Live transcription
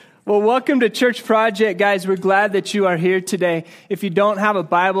Well, welcome to Church Project, guys. We're glad that you are here today. If you don't have a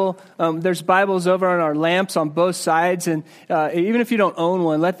Bible, there's Bibles over on our lamps on both sides. And even if you don't own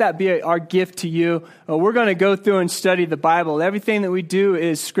one, let that be our gift to you. We're going to go through and study the Bible. Everything that we do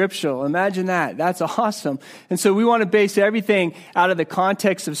is scriptural. Imagine that. That's awesome. And so we want to base everything out of the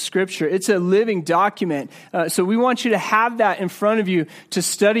context of Scripture. It's a living document. So we want you to have that in front of you to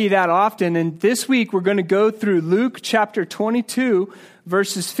study that often. And this week, we're going to go through Luke chapter 22,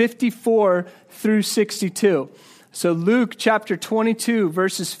 verses 54 through 62. So Luke chapter 22,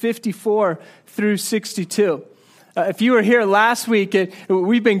 verses 54 through 62. If you were here last week,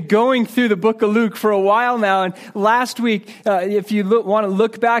 we've been going through the book of Luke for a while now. And last week, if you want to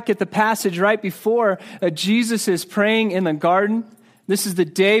look back at the passage right before, Jesus is praying in the garden. This is the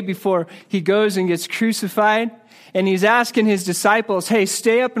day before he goes and gets crucified. And he's asking his disciples, hey,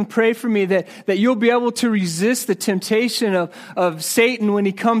 stay up and pray for me that you'll be able to resist the temptation of Satan when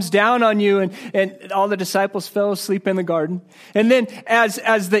he comes down on you. And all the disciples fell asleep in the garden. And then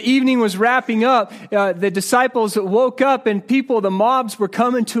as the evening was wrapping up, the disciples woke up and the mobs were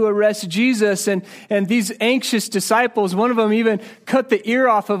coming to arrest Jesus. And these anxious disciples, one of them even cut the ear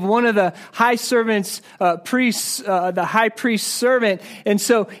off of one of the high priest's servant. And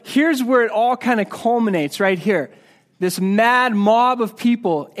so here's where it all kind of culminates right here. This mad mob of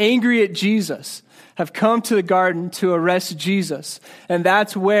people, angry at Jesus, have come to the garden to arrest Jesus. And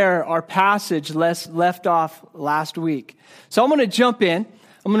that's where our passage left off last week. So I'm going to jump in.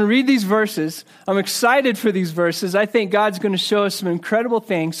 I'm going to read these verses. I'm excited for these verses. I think God's going to show us some incredible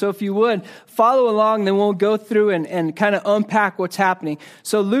things. So if you would, follow along, then we'll go through and kind of unpack what's happening.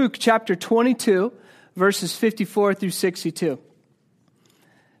 So Luke chapter 22, verses 54 through 62.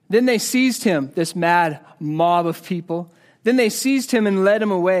 Then they seized him, this mad mob of people. Then they seized him and led him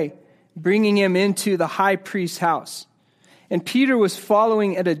away, bringing him into the high priest's house. And Peter was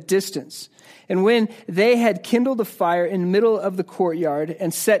following at a distance. And when they had kindled a fire in the middle of the courtyard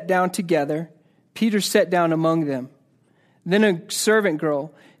and sat down together, Peter sat down among them. Then a servant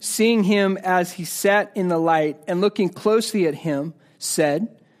girl, seeing him as he sat in the light and looking closely at him, said,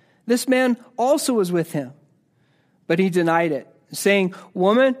 "This man also was with him." But he denied it, saying,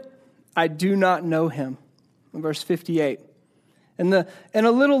 "Woman, I do not know him." Verse 58. And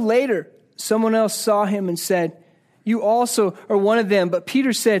a little later, someone else saw him and said, "You also are one of them." But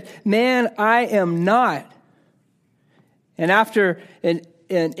Peter said, "Man, I am not." And after an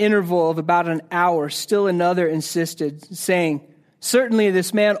interval of about an hour, still another insisted, saying, "Certainly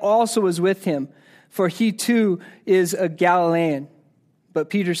this man also was with him, for he too is a Galilean." But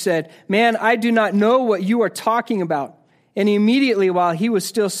Peter said, "Man, I do not know what you are talking about." And immediately while he was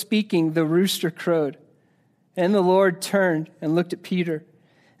still speaking, the rooster crowed. And the Lord turned and looked at Peter.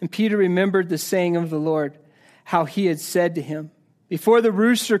 And Peter remembered the saying of the Lord, how he had said to him, "Before the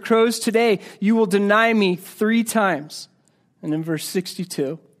rooster crows today, you will deny me 3 times. And in verse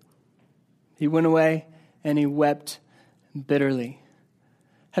 62, he went away and he wept bitterly.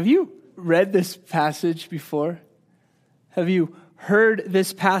 Have you read this passage before? Have you heard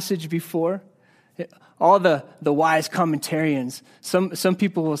this passage before? All the wise commentarians, some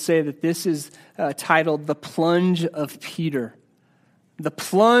people will say that this is titled The Plunge of Peter. The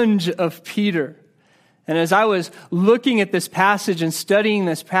Plunge of Peter. And as I was looking at this passage and studying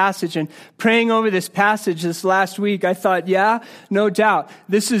this passage and praying over this passage this last week, I thought, yeah, no doubt,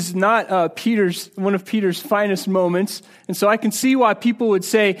 this is not one of Peter's finest moments. And so I can see why people would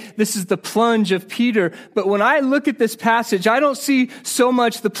say this is the plunge of Peter. But when I look at this passage, I don't see so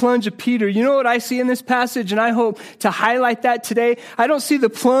much the plunge of Peter. You know what I see in this passage? And I hope to highlight that today. I don't see the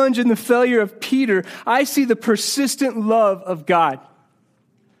plunge and the failure of Peter. I see the persistent love of God.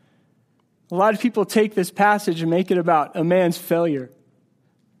 A lot of people take this passage and make it about a man's failure.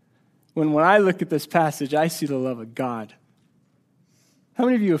 When I look at this passage, I see the love of God. How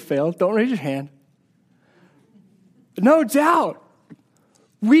many of you have failed? Don't raise your hand. No doubt.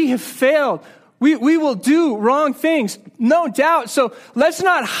 We have failed. We will do wrong things. No doubt. So let's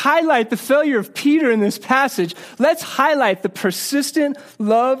not highlight the failure of Peter in this passage. Let's highlight the persistent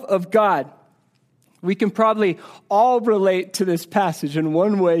love of God. We can probably all relate to this passage in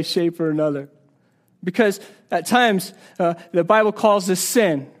one way, shape, or another. Because at times, the Bible calls this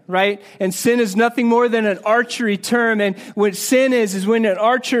sin, right? And sin is nothing more than an archery term. And what sin is when an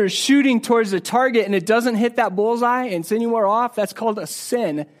archer is shooting towards a target and it doesn't hit that bullseye and it's anywhere off. That's called a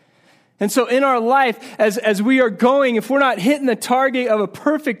sin. And so in our life, as we are going, if we're not hitting the target of a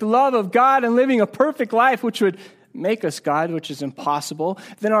perfect love of God and living a perfect life, which would make us God, which is impossible,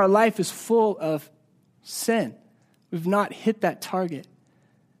 then our life is full of sin. We've not hit that target.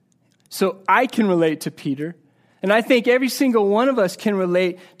 So I can relate to Peter And I think every single one of us can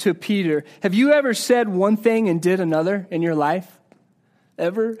relate to Peter. Have you ever said one thing and did another in your life?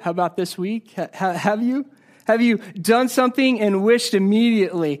 Ever? How about this week? Have you? Have you done something and wished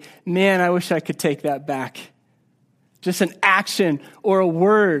immediately, man, I wish I could take that back? Just an action or a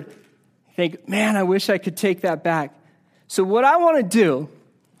word. Think, man, I wish I could take that back. So what I want to do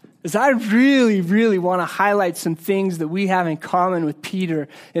is I really, really want to highlight some things that we have in common with Peter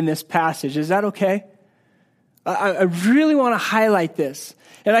in this passage. Is that okay? I really want to highlight this.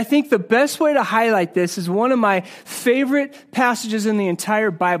 And I think the best way to highlight this is one of my favorite passages in the entire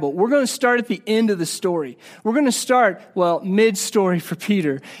Bible. We're going to start at the end of the story. We're going to start, mid-story for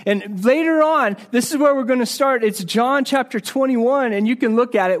Peter. And later on, this is where we're going to start. It's John chapter 21, and you can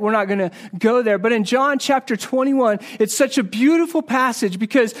look at it. We're not going to go there. But in John chapter 21, it's such a beautiful passage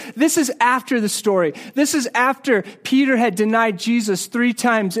because this is after the story. This is after Peter had denied Jesus 3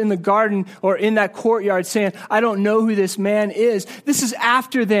 times in the garden or in that courtyard saying, I don't know who this man is. This is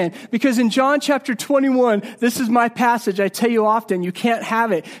after then, because in John chapter 21, this is my passage. I tell you often, you can't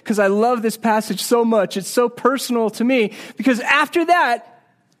have it because I love this passage so much. It's so personal to me because after that,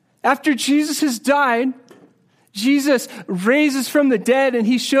 after Jesus has died, Jesus raises from the dead and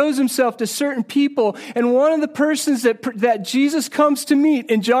he shows himself to certain people. And one of the persons that Jesus comes to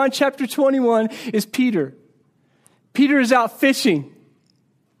meet in John chapter 21 is Peter. Peter is out fishing.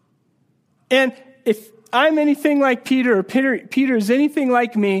 And if I'm anything like Peter, or Peter is anything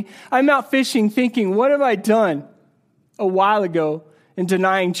like me, I'm out fishing thinking, what have I done a while ago in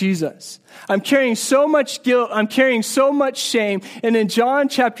denying Jesus? I'm carrying so much guilt. I'm carrying so much shame. And in John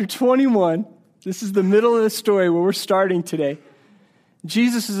chapter 21, this is the middle of the story where we're starting today.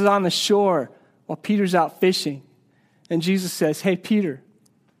 Jesus is on the shore while Peter's out fishing. And Jesus says, hey, Peter,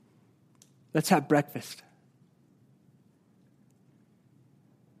 let's have breakfast.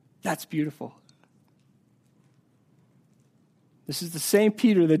 That's beautiful. This is the same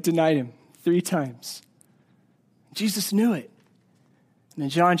Peter that denied him 3 times. Jesus knew it. And in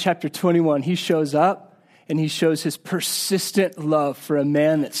John chapter 21, he shows up and he shows his persistent love for a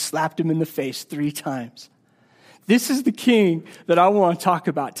man that slapped him in the face 3 times. This is the king that I want to talk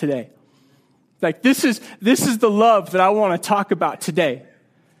about today. Like this is the love that I want to talk about today.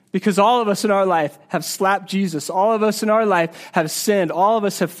 Because all of us in our life have slapped Jesus. All of us in our life have sinned. All of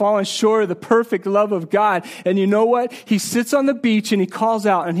us have fallen short of the perfect love of God. And you know what? He sits on the beach and he calls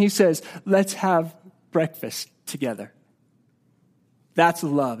out and he says, let's have breakfast together. That's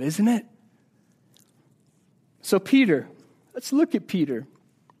love, isn't it? So Peter, let's look at Peter.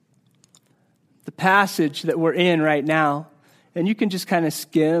 The passage that we're in right now. And you can just kind of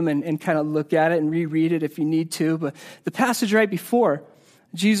skim and kind of look at it and reread it if you need to. But the passage right before,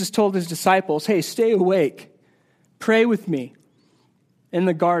 Jesus told his disciples, hey, stay awake. Pray with me in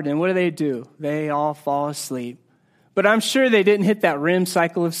the garden. What do? They all fall asleep. But I'm sure they didn't hit that REM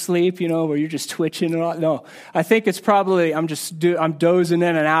cycle of sleep, where you're just twitching and all. No, I think it's probably I'm dozing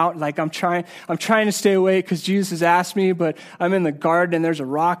in and out. Like I'm trying to stay awake because Jesus has asked me, but I'm in the garden and there's a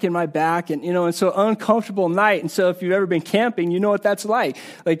rock in my back and so uncomfortable night. And so if you've ever been camping, you know what that's like.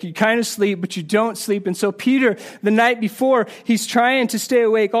 Like you kind of sleep, but you don't sleep. And so Peter, the night before, he's trying to stay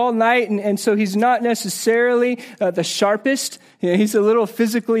awake all night. And so he's not necessarily the sharpest. He's a little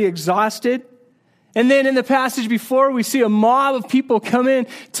physically exhausted. And then in the passage before, we see a mob of people come in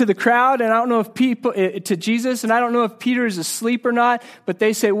to the crowd, and I don't know if to Jesus, and I don't know if Peter is asleep or not, but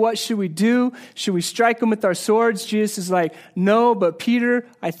they say, what should we do? Should we strike him with our swords? Jesus is like, no, but Peter,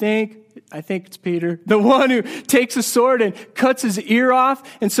 I think it's Peter, the one who takes a sword and cuts his ear off.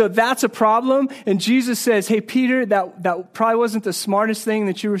 And so that's a problem. And Jesus says, hey, Peter, that probably wasn't the smartest thing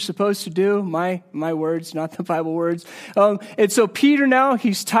that you were supposed to do. My words, not the Bible words. And so Peter now,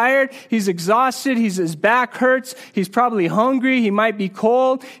 he's tired. He's exhausted. His back hurts. He's probably hungry. He might be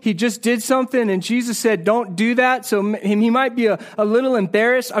cold. He just did something. And Jesus said, don't do that. So he might be a little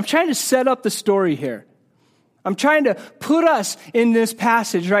embarrassed. I'm trying to set up the story here. I'm trying to put us in this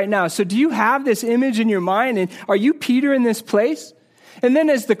passage right now. So do you have this image in your mind? And are you Peter in this place? And then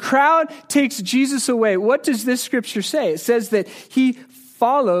as the crowd takes Jesus away, what does this scripture say? It says that he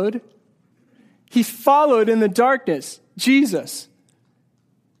followed in the darkness, Jesus.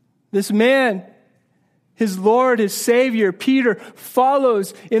 This man, his Lord, his Savior, Peter,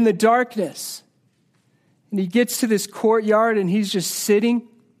 follows in the darkness. And he gets to this courtyard and he's just sitting.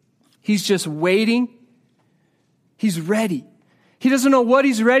 He's just waiting. He's ready. He doesn't know what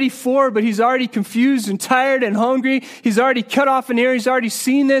he's ready for, but he's already confused and tired and hungry. He's already cut off an ear. He's already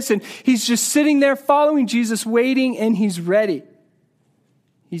seen this, and he's just sitting there following Jesus, waiting, and he's ready.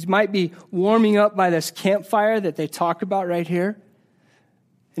 He might be warming up by this campfire that they talk about right here.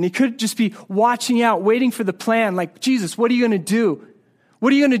 And he could just be watching out, waiting for the plan. Like, Jesus, what are you going to do?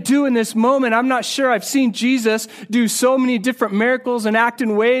 What are you going to do in this moment? I'm not sure. I've seen Jesus do so many different miracles and act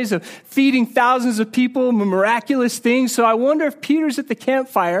in ways of feeding thousands of people, miraculous things. So I wonder if Peter's at the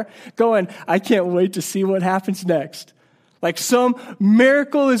campfire going, I can't wait to see what happens next. Like some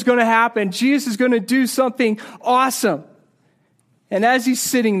miracle is going to happen. Jesus is going to do something awesome. And as he's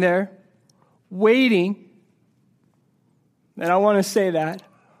sitting there, waiting, and I want to say that,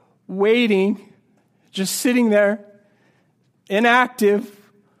 waiting, just sitting there, inactive,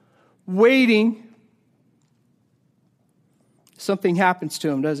 waiting, something happens to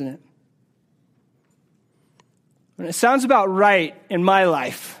him, doesn't it? And it sounds about right in my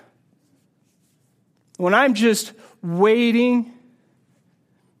life. When I'm just waiting,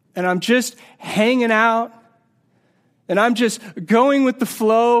 and I'm just hanging out, and I'm just going with the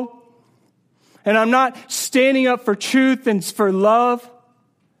flow, and I'm not standing up for truth and for love,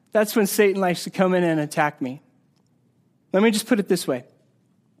 that's when Satan likes to come in and attack me. Let me just put it this way.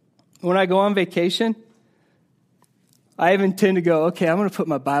 When I go on vacation, I even tend to go, okay, I'm going to put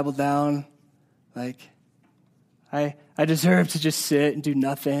my Bible down. Like, I deserve to just sit and do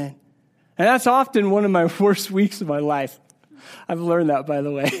nothing. And that's often one of my worst weeks of my life. I've learned that, by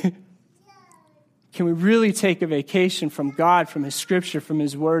the way. Can we really take a vacation from God, from His Scripture, from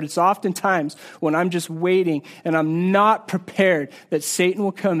His Word? It's oftentimes when I'm just waiting and I'm not prepared that Satan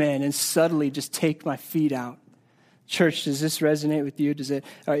will come in and subtly just take my feet out. Church, does this resonate with you?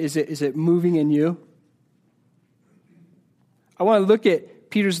 Is it moving in you? I want to look at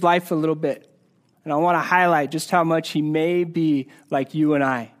Peter's life a little bit, and I want to highlight just how much he may be like you and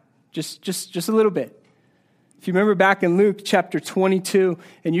I. Just a little bit. If you remember back in Luke chapter 22,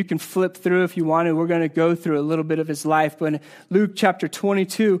 and you can flip through if you want to, we're going to go through a little bit of his life. But in Luke chapter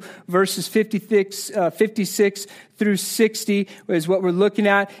 22, verses 56 through 60 is what we're looking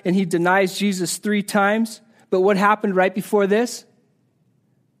at, and he denies Jesus 3 times. But what happened right before this?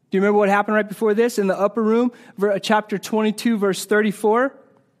 Do you remember what happened right before this? In the upper room, chapter 22, verse 34.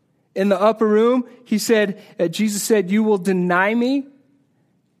 In the upper room, Jesus said, you will deny me.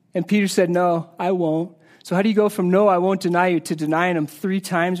 And Peter said, no, I won't. So how do you go from no, I won't deny you, to denying him 3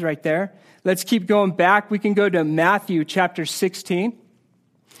 times right there? Let's keep going back. We can go to Matthew chapter 16.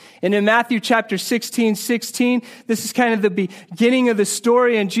 And in Matthew chapter 16, this is kind of the beginning of the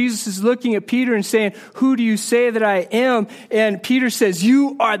story. And Jesus is looking at Peter and saying, who do you say that I am? And Peter says,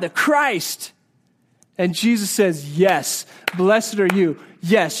 you are the Christ. And Jesus says, yes, blessed are you.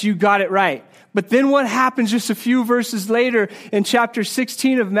 Yes, you got it right. But then what happens just a few verses later in chapter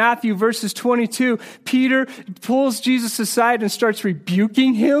 16 of Matthew, verses 22, Peter pulls Jesus aside and starts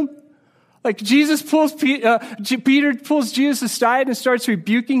rebuking him. Like Peter pulls Jesus aside and starts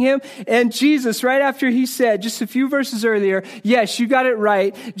rebuking him. And Jesus, right after he said, just a few verses earlier, yes, you got it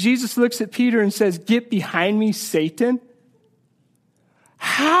right. Jesus looks at Peter and says, get behind me, Satan.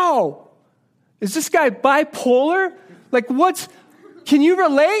 How? Is this guy bipolar? Like can you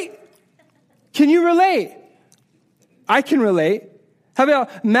relate? Can you relate? I can relate. How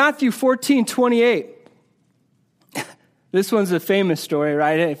about Matthew 14:28? This one's a famous story,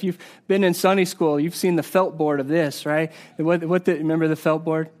 right? If you've been in Sunday school, you've seen the felt board of this, right? Remember the felt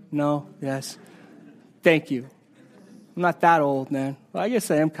board? No? Yes. Thank you. I'm not that old, man. Well, I guess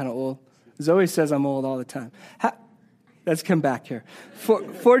I am kind of old. Zoe says I'm old all the time. Let's come back here.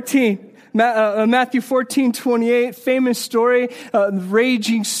 Matthew 14:28, famous story,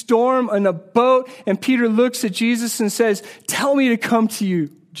 raging storm on a boat, and Peter looks at Jesus and says, tell me to come to you,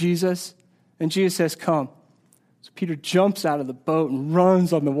 Jesus. And Jesus says, come. So Peter jumps out of the boat and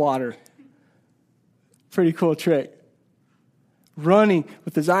runs on the water. Pretty cool trick. Running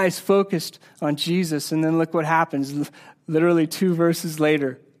with his eyes focused on Jesus, and then look what happens. Literally 2 verses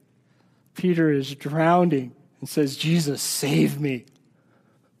later, Peter is drowning and says, Jesus, save me.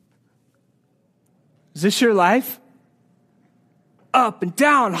 Is this your life? Up and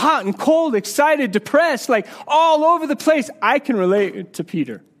down, hot and cold, excited, depressed, like all over the place. I can relate to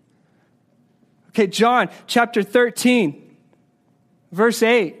Peter. Okay, John chapter 13, verse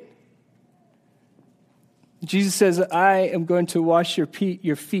 8. Jesus says, I am going to wash your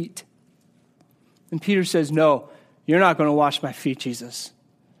feet. And Peter says, no, you're not going to wash my feet, Jesus.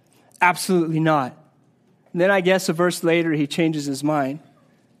 Absolutely not. And then I guess a verse later, he changes his mind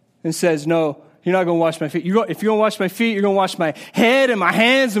and says, no, you're not going to wash my feet. If you're going to wash my feet, you're going to wash my head and my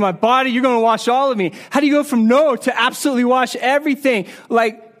hands and my body. You're going to wash all of me. How do you go from no to absolutely wash everything?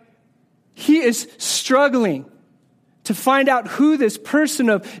 Like, he is struggling to find out who this person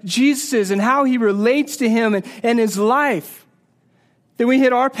of Jesus is and how he relates to him and his life. Then we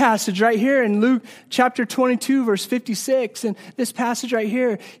hit our passage right here in Luke chapter 22, verse 56. And this passage right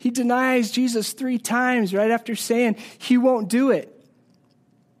here, he denies Jesus 3 times right after saying he won't do it.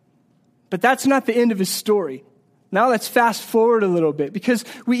 But that's not the end of his story. Now let's fast forward a little bit, because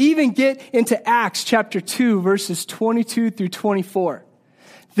we even get into Acts chapter 2, verses 22 through 24.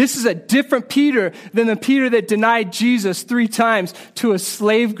 This is a different Peter than the Peter that denied Jesus 3 times to a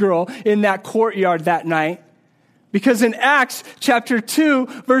slave girl in that courtyard that night. Because in Acts chapter 2,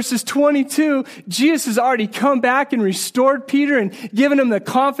 verses 22, Jesus has already come back and restored Peter and given him the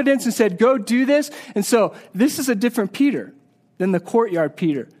confidence and said, go do this. And so this is a different Peter than the courtyard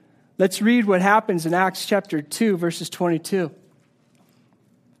Peter. Let's read what happens in Acts chapter 2, verses 22.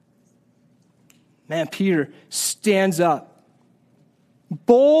 Man, Peter stands up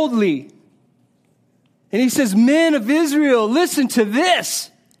boldly. And he says, men of Israel, listen to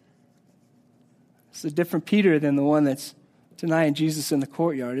this. It's a different Peter than the one that's denying Jesus in the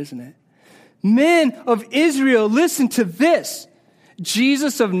courtyard, isn't it? Men of Israel, listen to this.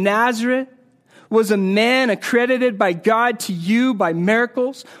 Jesus of Nazareth was a man accredited by God to you by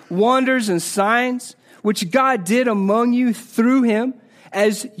miracles, wonders, and signs, which God did among you through him,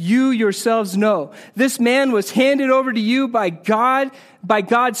 as you yourselves know. This man was handed over to you by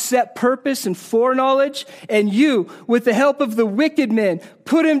God's set purpose and foreknowledge, and you, with the help of the wicked men,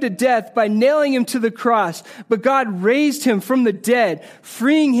 put him to death by nailing him to the cross. But God raised him from the dead,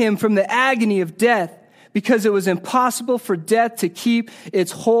 freeing him from the agony of death, because it was impossible for death to keep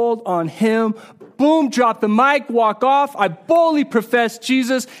its hold on him. Boom, drop the mic, walk off. I boldly profess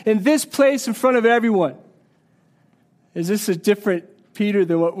Jesus in this place in front of everyone. Is this a different Peter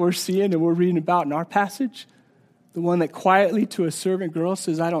than what we're seeing and we're reading about in our passage? The one that quietly to a servant girl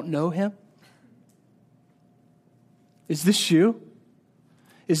says, I don't know him? Is this you?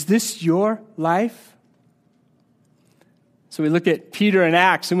 Is this your life? So we look at Peter in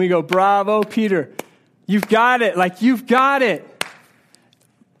Acts and we go, bravo, Peter. You've got it. Like, you've got it.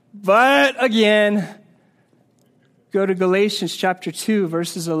 But again, go to Galatians chapter 2,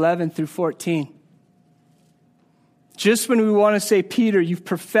 verses 11 through 14. Just when we want to say, Peter, you've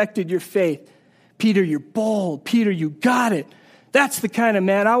perfected your faith. Peter, you're bold. Peter, you got it. That's the kind of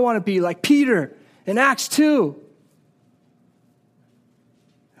man I want to be, like Peter in Acts 2.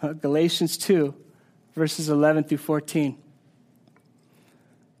 Galatians 2, verses 11 through 14.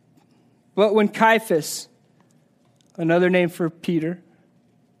 But when Caiaphas, another name for Peter,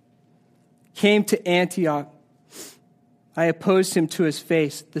 came to Antioch, I opposed him to his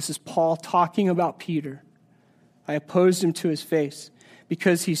face. This is Paul talking about Peter. I opposed him to his face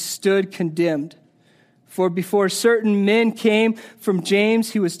because he stood condemned. For before certain men came from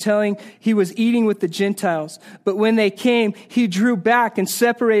James, he was eating with the Gentiles. But when they came, he drew back and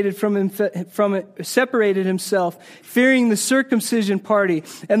separated himself, fearing the circumcision party.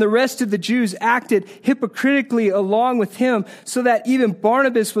 And the rest of the Jews acted hypocritically along with him, so that even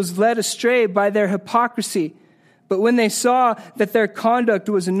Barnabas was led astray by their hypocrisy. But when they saw that their conduct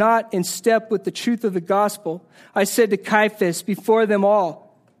was not in step with the truth of the gospel, I said to Caiaphas before them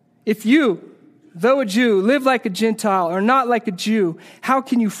all, if you, though a Jew, live like a Gentile or not like a Jew, how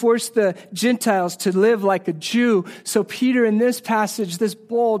can you force the Gentiles to live like a Jew? So Peter in this passage, this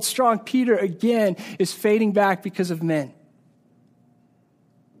bold, strong Peter again is fading back because of men.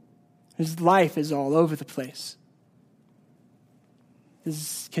 His life is all over the place.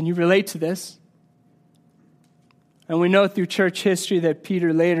 Can you relate to this? And we know through church history that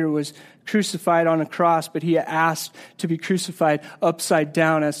Peter later was crucified on a cross, but he asked to be crucified upside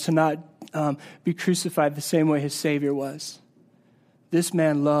down as to not be crucified the same way his Savior was. This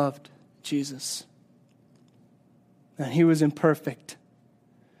man loved Jesus. And he was imperfect.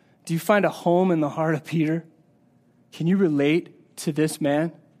 Do you find a home in the heart of Peter? Can you relate to this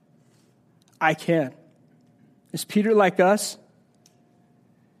man? I can. Is Peter like us?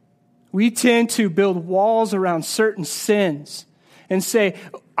 We tend to build walls around certain sins and say,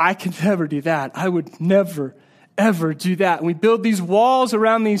 I can never do that. I would never, ever do that. And we build these walls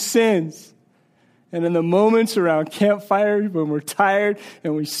around these sins. And in the moments around campfire, when we're tired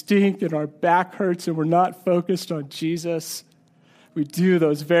and we stink and our back hurts and we're not focused on Jesus, we do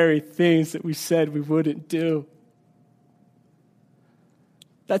those very things that we said we wouldn't do.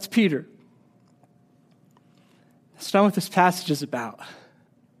 That's Peter. That's not what this passage is about.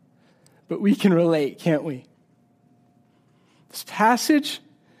 But we can relate, can't we? This passage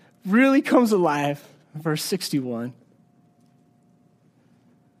really comes alive in verse 61.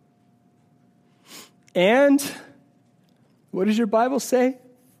 And what does your Bible say?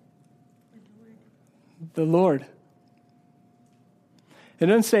 The Lord. It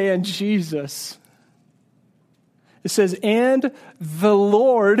doesn't say, and Jesus. It says, and the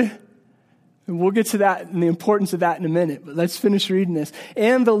Lord, and we'll get to that and the importance of that in a minute, but let's finish reading this.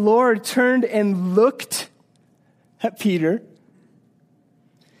 And the Lord turned and looked at Peter,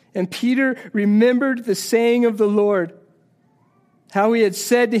 and Peter remembered the saying of the Lord, how he had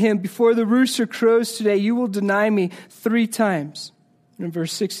said to him, before the rooster crows today, you will deny me 3 times. And in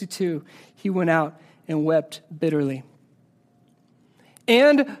verse 62, he went out and wept bitterly.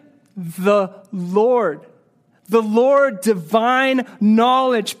 And the Lord, divine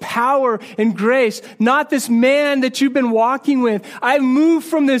knowledge, power, and grace, not this man that you've been walking with. I've moved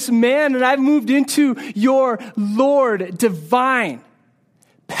from this man and I've moved into your Lord, divine,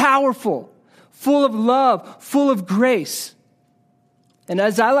 powerful, full of love, full of grace. And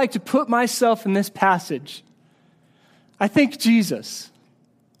as I like to put myself in this passage, I think Jesus,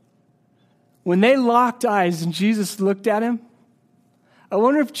 when they locked eyes and Jesus looked at him, I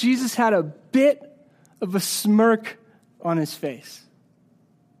wonder if Jesus had a bit of a smirk on his face.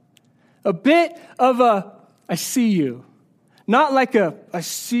 A bit of a, I see you. Not like a, I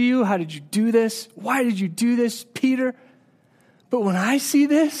see you, how did you do this? Why did you do this, Peter? But when I see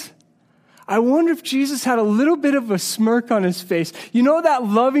this, I wonder if Jesus had a little bit of a smirk on his face. You know that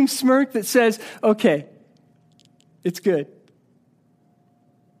loving smirk that says, okay, it's good.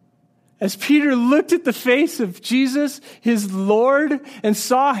 As Peter looked at the face of Jesus, his Lord, and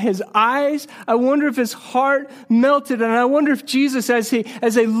saw his eyes, I wonder if his heart melted. And I wonder if Jesus, as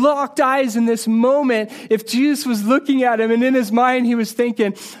they locked eyes in this moment, if Jesus was looking at him and in his mind he was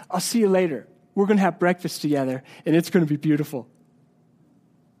thinking, I'll see you later. We're going to have breakfast together and it's going to be beautiful.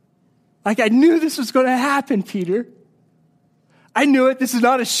 Like I knew this was going to happen, Peter. I knew it. This is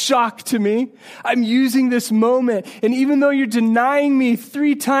not a shock to me. I'm using this moment. And even though you're denying me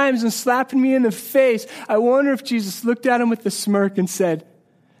 3 times and slapping me in the face, I wonder if Jesus looked at him with a smirk and said,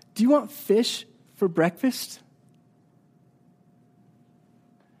 do you want fish for breakfast?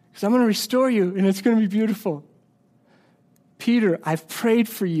 Because I'm going to restore you and it's going to be beautiful. Peter, I've prayed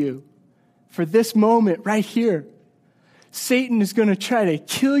for you for this moment right here. Satan is going to try to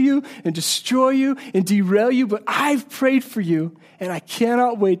kill you and destroy you and derail you, but I've prayed for you, and I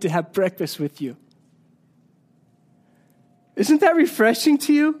cannot wait to have breakfast with you. Isn't that refreshing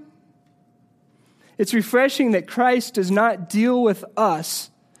to you? It's refreshing that Christ does not deal with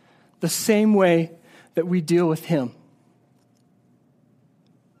us the same way that we deal with him.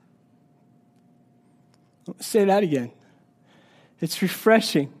 I'll say that again. It's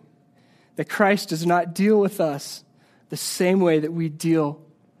refreshing that Christ does not deal with us the same way that we deal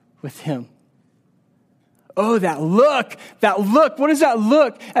with him. Oh, that look. What does that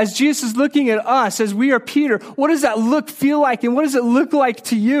look as Jesus is looking at us, as we are Peter? What does that look feel like? And what does it look like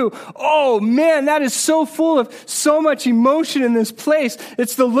to you? Oh, man, that is so full of so much emotion in this place.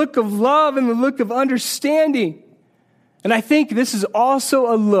 It's the look of love and the look of understanding. And I think this is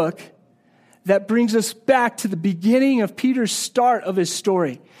also a look that brings us back to the beginning of Peter's start of his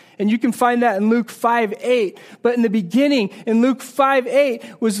story. And you can find that in Luke 5:8. But in the beginning, in Luke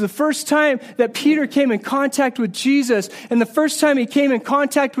 5:8, was the first time that Peter came in contact with Jesus. And the first time he came in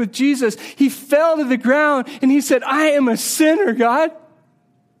contact with Jesus, he fell to the ground and he said, I am a sinner, God.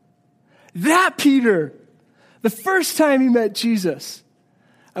 That Peter, the first time he met Jesus,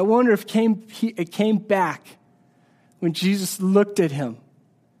 I wonder if it came back when Jesus looked at him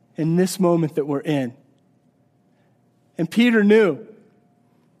in this moment that we're in. And Peter knew.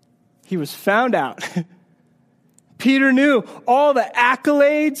 He was found out. Peter knew all the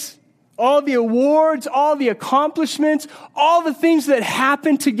accolades, all the awards, all the accomplishments, all the things that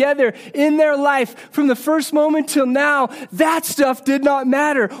happened together in their life from the first moment till now. That stuff did not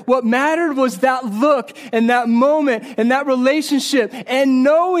matter. What mattered was that look and that moment and that relationship and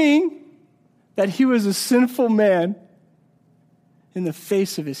knowing that he was a sinful man in the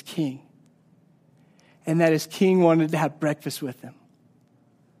face of his king and that his king wanted to have breakfast with him.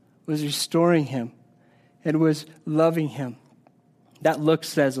 Was restoring him and was loving him. That look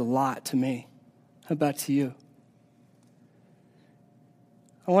says a lot to me. How about to you?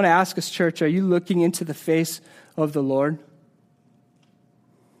 I want to ask us, church, are you looking into the face of the Lord?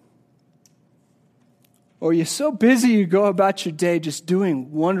 Or are you so busy you go about your day just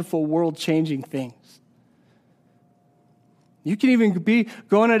doing wonderful, world-changing things? You can even be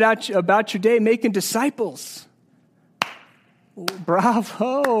going about your day making disciples.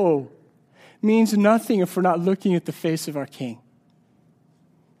 Bravo. Means nothing if we're not looking at the face of our King.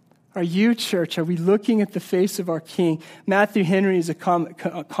 Are you, church, are we looking at the face of our King? Matthew Henry is a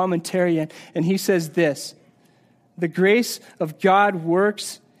commentarian, and he says this: the grace of God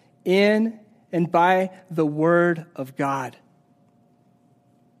works in and by the word of God.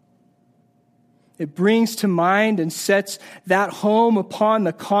 It brings to mind and sets that home upon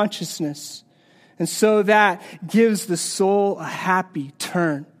the consciousness. And so that gives the soul a happy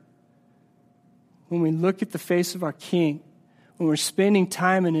turn. When we look at the face of our King, when we're spending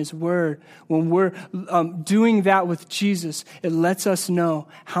time in His Word, when we're doing that with Jesus, it lets us know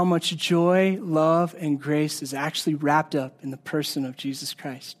how much joy, love, and grace is actually wrapped up in the person of Jesus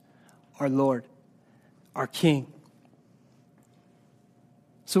Christ, our Lord, our King.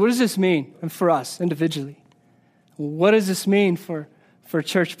 So what does this mean for us individually? What does this mean for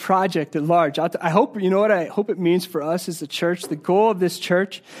Church Project at large? I hope, you know what I hope it means for us as a church? The goal of this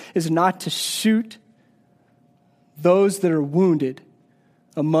church is not to shoot those that are wounded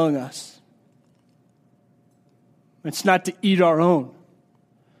among us. It's not to eat our own.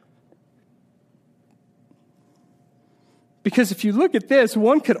 Because if you look at this,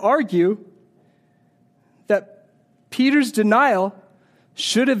 one could argue that Peter's denial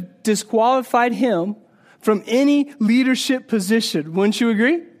should have disqualified him from any leadership position. Wouldn't you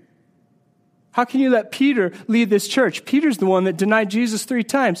agree? How can you let Peter lead this church? Peter's the one that denied Jesus 3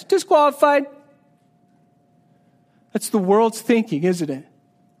 times. Disqualified. That's the world's thinking, isn't it?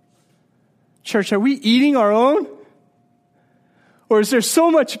 Church, are we eating our own? Or is there so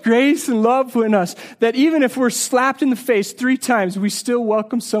much grace and love in us that even if we're slapped in the face 3 times, we still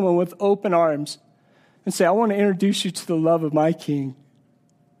welcome someone with open arms and say, I want to introduce you to the love of my King?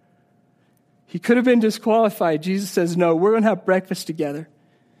 He could have been disqualified. Jesus says, no, we're going to have breakfast together.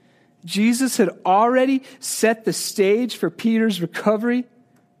 Jesus had already set the stage for Peter's recovery.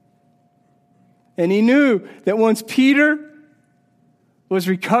 And he knew that once Peter was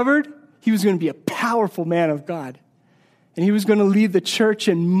recovered, he was going to be a powerful man of God. And he was going to lead the church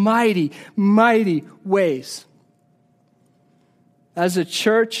in mighty, mighty ways. As a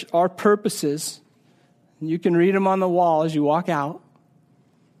church, our purposes, and you can read them on the wall as you walk out.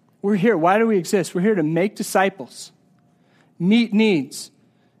 We're here. Why do we exist? We're here to make disciples, meet needs,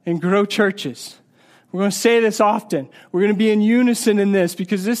 and grow churches. We're going to say this often. We're going to be in unison in this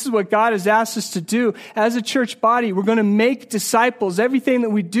because this is what God has asked us to do. As a church body, we're going to make disciples. Everything that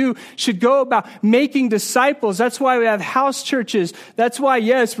we do should go about making disciples. That's why we have house churches. That's why,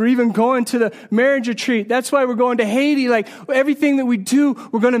 yes, we're even going to the marriage retreat. That's why we're going to Haiti. Like everything that we do,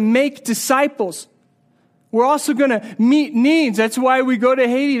 we're going to make disciples. We're also going to meet needs. That's why we go to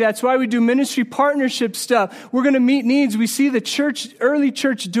Haiti. That's why we do ministry partnership stuff. We're going to meet needs. We see the church, early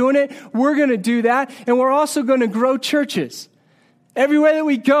church doing it. We're going to do that. And we're also going to grow churches. Everywhere that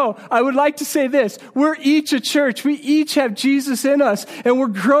we go, I would like to say this. We're each a church. We each have Jesus in us. And we're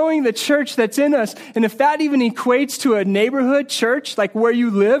growing the church that's in us. And if that even equates to a neighborhood church, like where you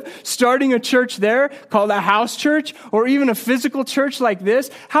live, starting a church there called a house church, or even a physical church like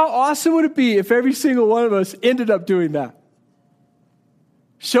this, how awesome would it be if every single one of us ended up doing that?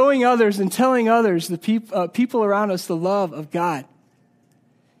 Showing others and telling others, the people around us, the love of God.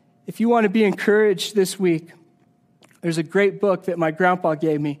 If you want to be encouraged this week, there's a great book that my grandpa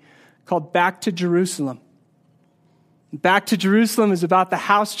gave me called Back to Jerusalem. Back to Jerusalem is about the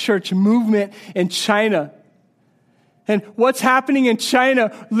house church movement in China. And what's happening in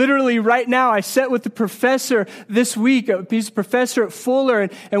China, literally right now, I sat with the professor this week. He's a professor at Fuller,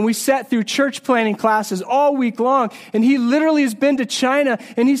 and we sat through church planning classes all week long. And he literally has been to China,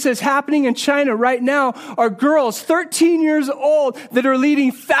 and he says happening in China right now are girls 13 years old that are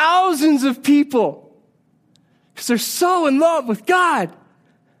leading thousands of people. Because they're so in love with God.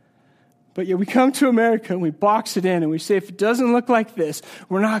 But yet we come to America and we box it in and we say, if it doesn't look like this,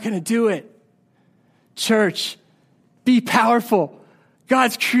 we're not going to do it. Church, be powerful.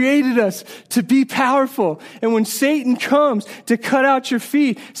 God's created us to be powerful. And when Satan comes to cut out your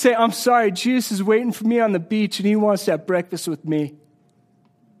feet, say, I'm sorry, Jesus is waiting for me on the beach and he wants to have breakfast with me.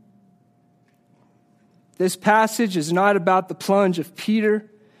 This passage is not about the plunge of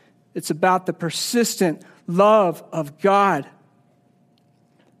Peter. It's about the persistent love of God.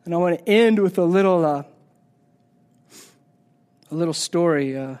 And I want to end with a little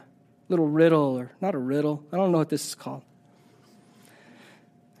story, a little riddle, or not a riddle. I don't know what this is called.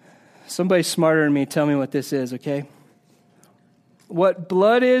 Somebody smarter than me, tell me what this is, okay? What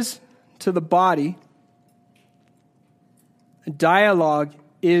blood is to the body, dialogue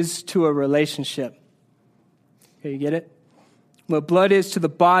is to a relationship. Okay, you get it? What blood is to the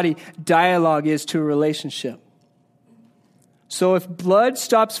body, dialogue is to a relationship. So if blood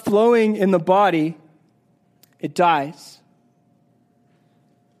stops flowing in the body, it dies.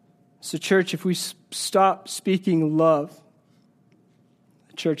 So church, if we stop speaking love,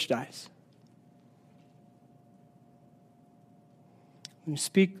 the church dies. When we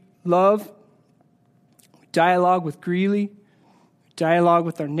speak love, we dialogue with Greeley, we dialogue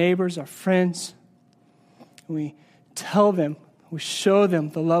with our neighbors, our friends, we tell them, we show them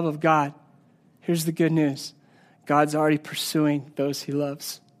the love of God, here's the good news. God's already pursuing those he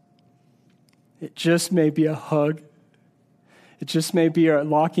loves. It just may be a hug. It just may be our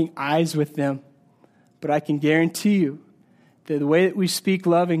locking eyes with them. But I can guarantee you that the way that we speak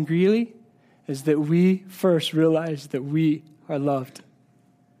love in Greeley is that we first realize that we are loved.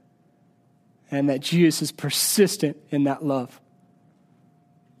 And that Jesus is persistent in that love.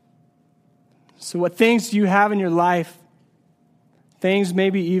 So what things do you have in your life? Things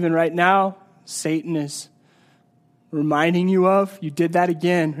maybe even right now, Satan is reminding you of. You did that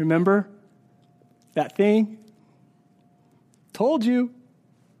again, remember? That thing? Told you.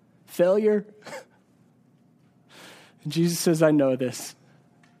 Failure. And Jesus says, I know this.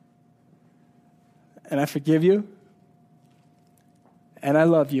 And I forgive you. And I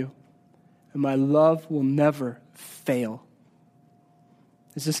love you. And my love will never fail.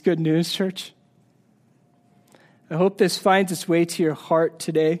 Is this good news, church? I hope this finds its way to your heart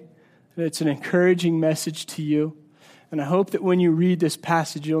today. That it's an encouraging message to you. And I hope that when you read this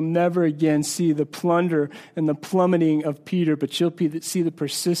passage, you'll never again see the plunder and the plummeting of Peter, but you'll see the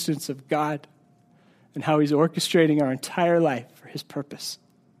persistence of God and how he's orchestrating our entire life for his purpose.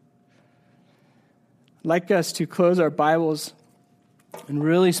 I'd like us to close our Bibles and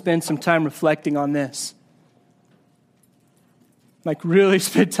really spend some time reflecting on this. Like really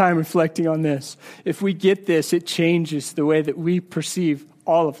spend time reflecting on this. If we get this, it changes the way that we perceive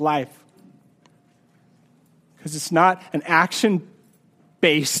all of life. Because it's not an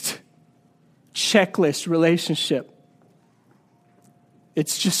action-based checklist relationship.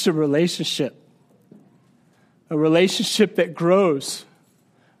 It's just a relationship. A relationship that grows.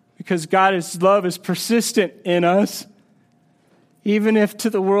 Because God's love is persistent in us. Even if to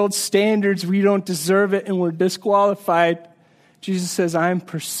the world's standards we don't deserve it and we're disqualified, Jesus says, I'm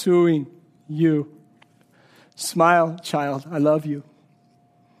pursuing you. Smile, child, I love you.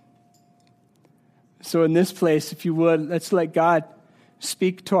 So in this place, if you would, let's let God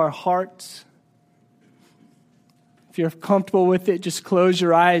speak to our hearts. If you're comfortable with it, just close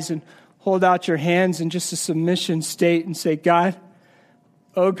your eyes and hold out your hands in just a submission state and say, God,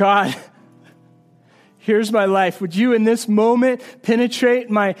 oh God, here's my life. Would you in this moment penetrate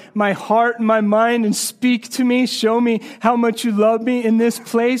my heart and my mind and speak to me? Show me how much you love me in this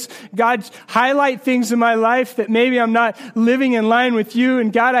place. God, highlight things in my life that maybe I'm not living in line with you.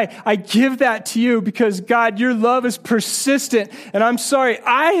 And God, I give that to you because God, your love is persistent. And I'm sorry,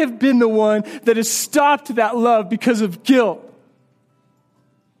 I have been the one that has stopped that love because of guilt.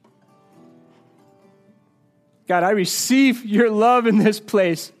 God, I receive your love in this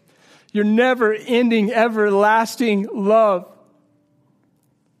place. Your never-ending, everlasting love.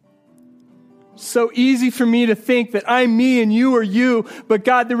 So easy for me to think that I'm me and you are you. But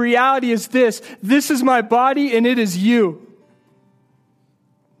God, the reality is this. This is my body and it is you.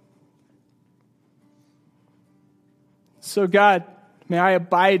 So God, may I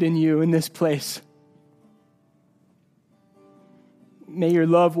abide in you in this place. May your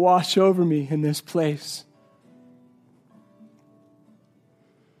love wash over me in this place.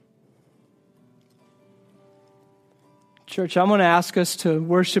 Church, I'm going to ask us to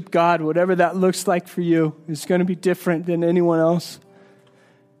worship God. Whatever that looks like for you is going to be different than anyone else.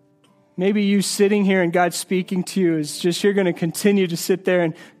 Maybe you sitting here and God speaking to you is just you're going to continue to sit there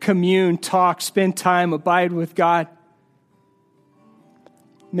and commune, talk, spend time, abide with God.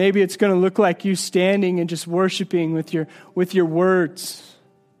 Maybe it's going to look like you standing and just worshiping with your words,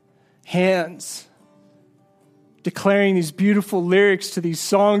 hands, declaring these beautiful lyrics to these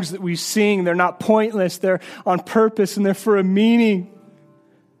songs that we sing. They're not pointless. They're on purpose and they're for a meaning.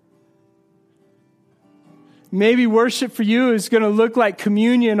 Maybe worship for you is going to look like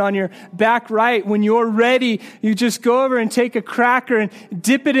communion on your back right. When you're ready, you just go over and take a cracker and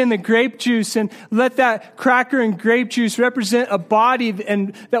dip it in the grape juice and let that cracker and grape juice represent a body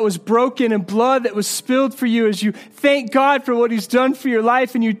and that was broken and blood that was spilled for you as you thank God for what he's done for your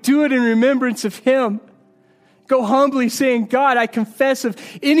life and you do it in remembrance of him. Go humbly saying, God, I confess of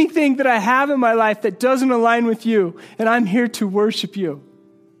anything that I have in my life that doesn't align with you, and I'm here to worship you.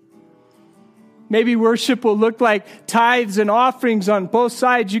 Maybe worship will look like tithes and offerings on both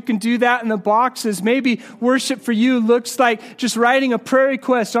sides. You can do that in the boxes. Maybe worship for you looks like just writing a prayer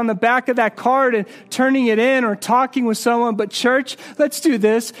request on the back of that card and turning it in or talking with someone. But church, let's do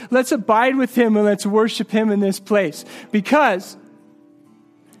this. Let's abide with him and let's worship him in this place because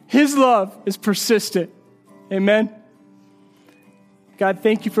his love is persistent. Amen. God,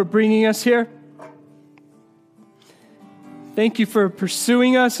 thank you for bringing us here. Thank you for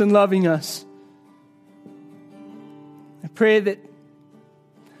pursuing us and loving us. I pray that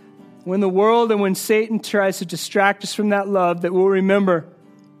When the world and when Satan tries to distract us from that love, that we'll remember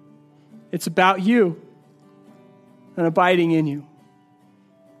it's about you and abiding in you.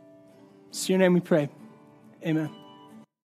 It's in your name we pray. Amen.